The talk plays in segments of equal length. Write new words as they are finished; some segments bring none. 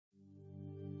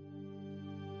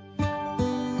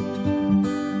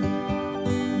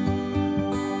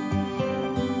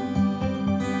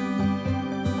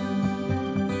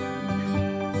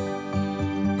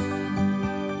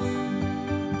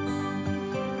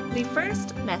The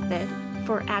first method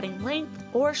for adding length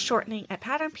or shortening a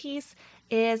pattern piece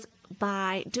is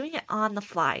by doing it on the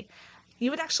fly. You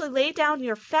would actually lay down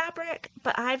your fabric,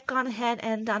 but I've gone ahead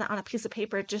and done it on a piece of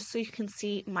paper just so you can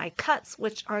see my cuts,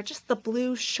 which are just the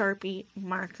blue Sharpie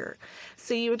marker.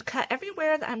 So you would cut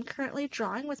everywhere that I'm currently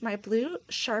drawing with my blue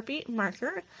Sharpie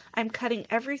marker. I'm cutting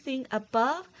everything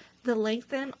above the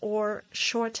lengthen or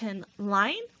shorten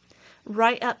line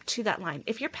right up to that line.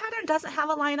 If your pattern doesn't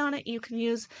have a line on it, you can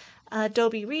use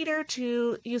Adobe Reader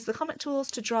to use the comment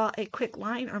tools to draw a quick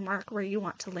line or mark where you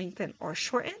want to lengthen or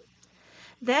shorten.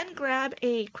 Then grab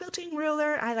a quilting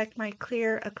ruler. I like my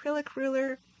clear acrylic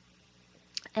ruler,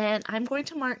 and I'm going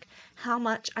to mark how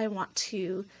much I want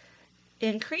to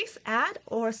increase, add,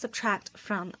 or subtract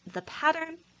from the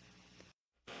pattern.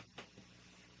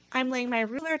 I'm laying my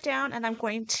ruler down and I'm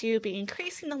going to be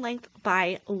increasing the length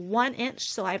by 1 inch.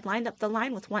 So I've lined up the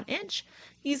line with 1 inch.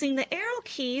 Using the arrow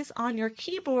keys on your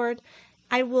keyboard,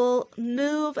 I will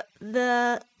move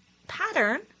the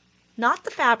pattern, not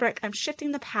the fabric. I'm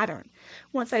shifting the pattern.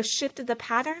 Once I've shifted the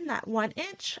pattern that 1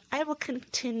 inch, I will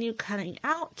continue cutting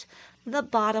out the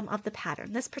bottom of the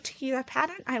pattern. This particular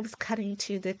pattern, I was cutting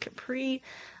to the capri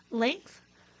length.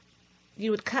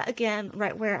 You would cut again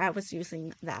right where I was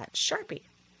using that Sharpie.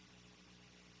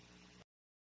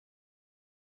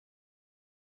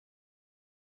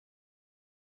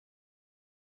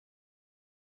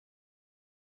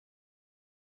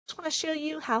 I just want to show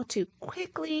you how to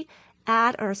quickly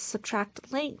add or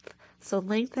subtract length, so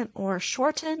lengthen or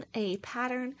shorten a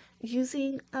pattern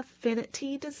using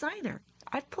Affinity Designer.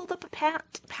 I've pulled up a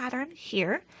pattern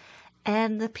here,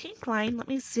 and the pink line, let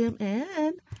me zoom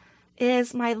in,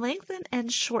 is my lengthen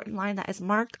and shorten line that is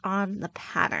marked on the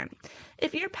pattern.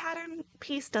 If your pattern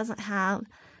piece doesn't have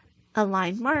a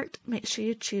line marked, make sure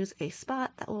you choose a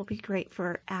spot. That will be great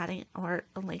for adding or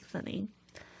lengthening.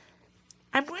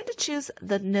 I'm going to choose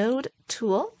the node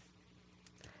tool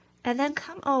and then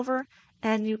come over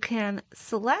and you can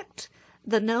select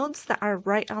the nodes that are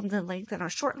right on the lengthen or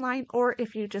shorten line, or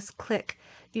if you just click,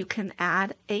 you can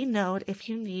add a node if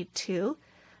you need to.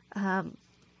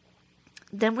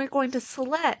 Then we're going to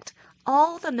select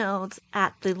all the nodes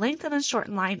at the lengthen and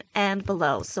shorten line and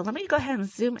below. So let me go ahead and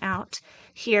zoom out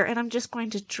here, and I'm just going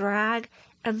to drag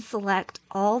and select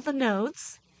all the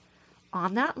nodes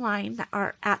on that line that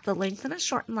are at the lengthen and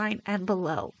shorten line and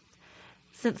below.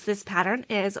 Since this pattern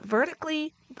is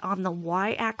vertically on the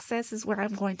y-axis is where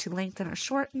I'm going to lengthen or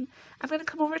shorten, I'm going to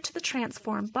come over to the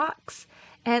transform box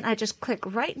and I just click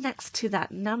right next to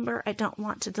that number. I don't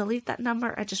want to delete that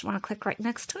number. I just want to click right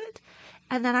next to it.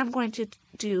 And then I'm going to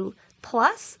do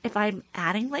plus if I'm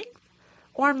adding length,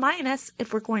 or minus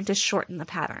if we're going to shorten the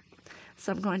pattern.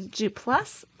 So I'm going to do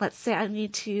plus. Let's say I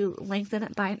need to lengthen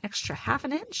it by an extra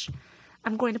 ½ inch.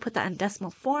 I'm going to put that in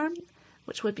decimal form,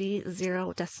 which would be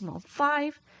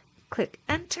 0.5. Click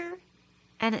enter,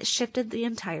 and it shifted the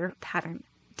entire pattern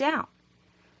down.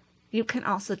 You can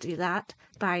also do that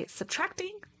by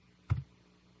subtracting,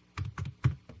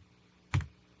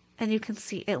 and you can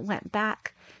see it went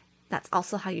back. That's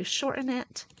also how you shorten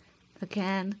it.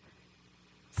 Again,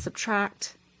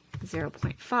 subtract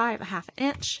 0.5, ½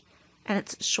 inch, and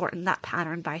it's shortened that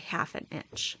pattern by ½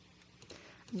 inch.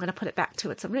 I'm going to put it back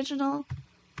to its original.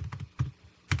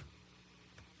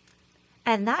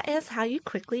 And that is how you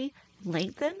quickly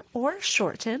lengthen or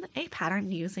shorten a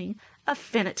pattern using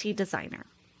Affinity Designer.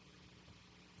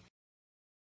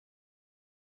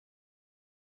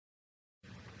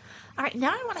 All right,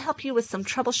 now I want to help you with some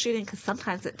troubleshooting because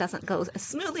sometimes it doesn't go as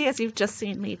smoothly as you've just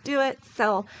seen me do it.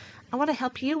 So I want to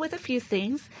help you with a few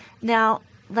things. Now,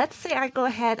 let's say I go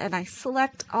ahead and I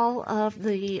select all of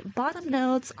the bottom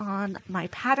nodes on my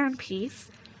pattern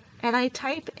piece and I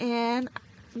type in,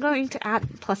 I'm going to add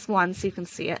 +1 so you can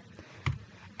see it.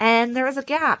 And there is a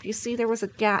gap. You see there was a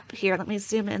gap here. Let me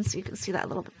zoom in so you can see that a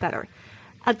little bit better.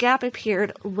 A gap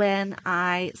appeared when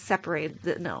I separated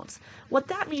the nodes. What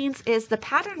that means is the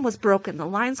pattern was broken, the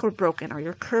lines were broken, or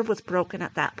your curve was broken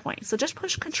at that point. So just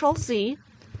push Control Z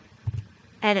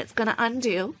and it's going to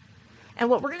undo. And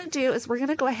what we're going to do is we're going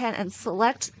to go ahead and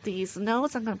select these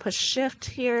nodes. I'm going to push Shift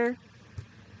here.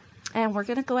 And we're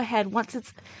going to go ahead, once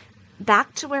it's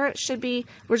back to where it should be,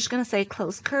 we're just going to say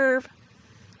close curve.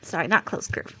 Sorry, not close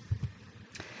curve.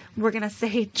 We're going to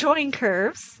say join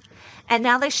curves. And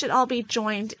now they should all be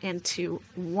joined into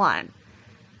one.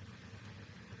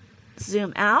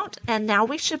 Zoom out, and now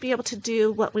we should be able to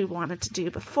do what we wanted to do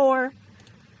before,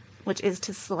 which is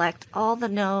to select all the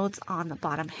nodes on the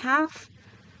bottom half.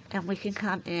 And we can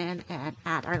come in and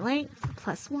add our length,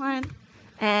 +1.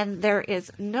 And there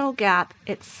is no gap.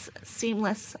 It's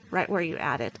seamless right where you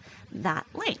added that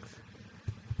length.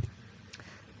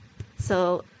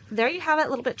 So there you have it, a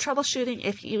little bit troubleshooting.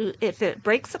 If it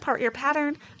breaks apart your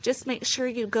pattern, just make sure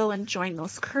you go and join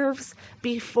those curves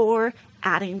before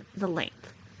adding the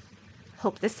length.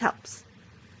 Hope this helps.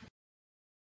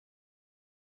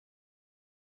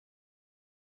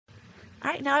 All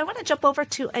right, now I want to jump over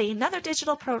to another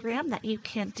digital program that you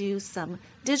can do some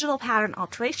digital pattern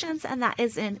alterations, and that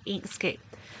is in Inkscape.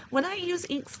 When I use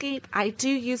Inkscape, I do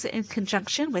use it in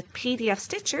conjunction with PDF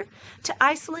Stitcher to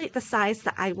isolate the size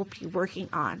that I will be working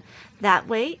on. That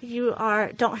way you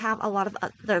don't have a lot of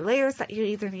other layers that you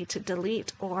either need to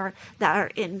delete or that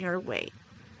are in your way.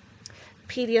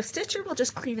 PDF Stitcher will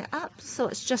just clean it up so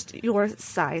it's just your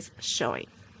size showing.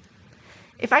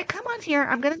 If I come on here,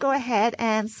 I'm going to go ahead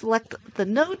and select the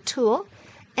node tool,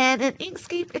 and in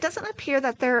Inkscape it doesn't appear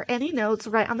that there are any nodes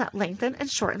right on that lengthen and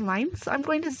shorten line, so I'm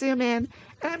going to zoom in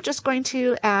and I'm just going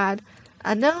to add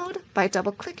a node by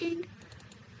double clicking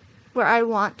where I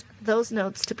want those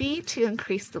nodes to be to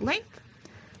increase the length.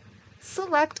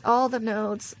 Select all the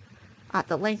nodes at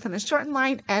the lengthen and shorten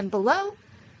line and below.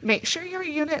 Make sure your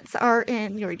units are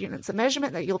in your units of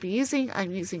measurement that you'll be using.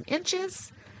 I'm using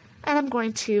inches. And I'm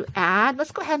going to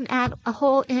let's go ahead and add a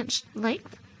whole inch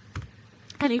length.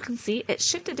 And you can see it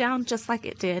shifted down just like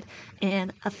it did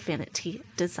in Affinity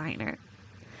Designer.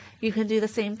 You can do the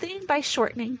same thing by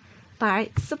shortening, by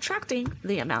subtracting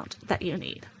the amount that you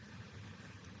need.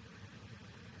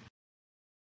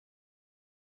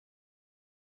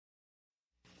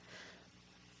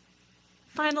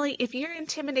 Finally, if you're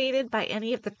intimidated by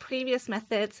any of the previous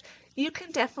methods, you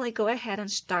can definitely go ahead and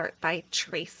start by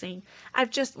tracing. I've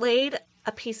just laid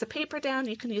a piece of paper down.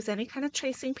 You can use any kind of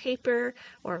tracing paper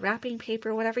or wrapping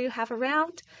paper, whatever you have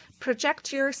around.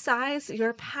 Project your size,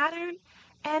 your pattern,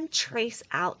 and trace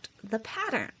out the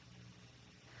pattern.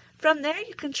 From there,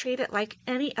 you can treat it like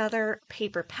any other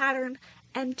paper pattern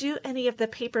and do any of the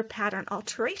paper pattern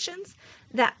alterations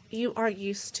that you are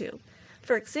used to.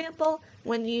 For example,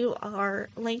 when you are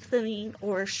lengthening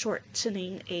or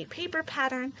shortening a paper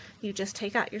pattern, you just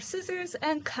take out your scissors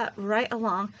and cut right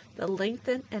along the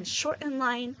lengthen and shorten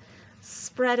line,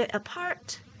 spread it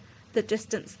apart, the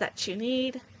distance that you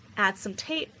need, add some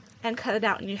tape, and cut it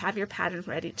out, and you have your pattern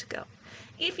ready to go.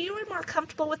 If you are more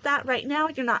comfortable with that right now,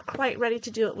 you're not quite ready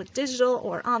to do it with digital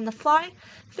or on the fly,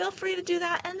 feel free to do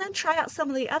that and then try out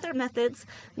some of the other methods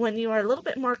when you are a little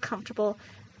bit more comfortable.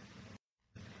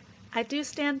 I do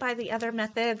stand by the other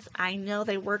methods. I know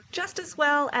they work just as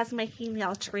well as making the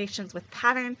alterations with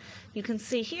pattern. You can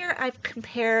see here I've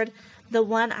compared the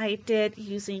one I did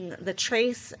using the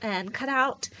trace and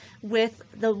cutout with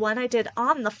the one I did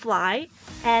on the fly,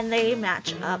 and they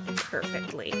match up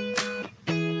perfectly.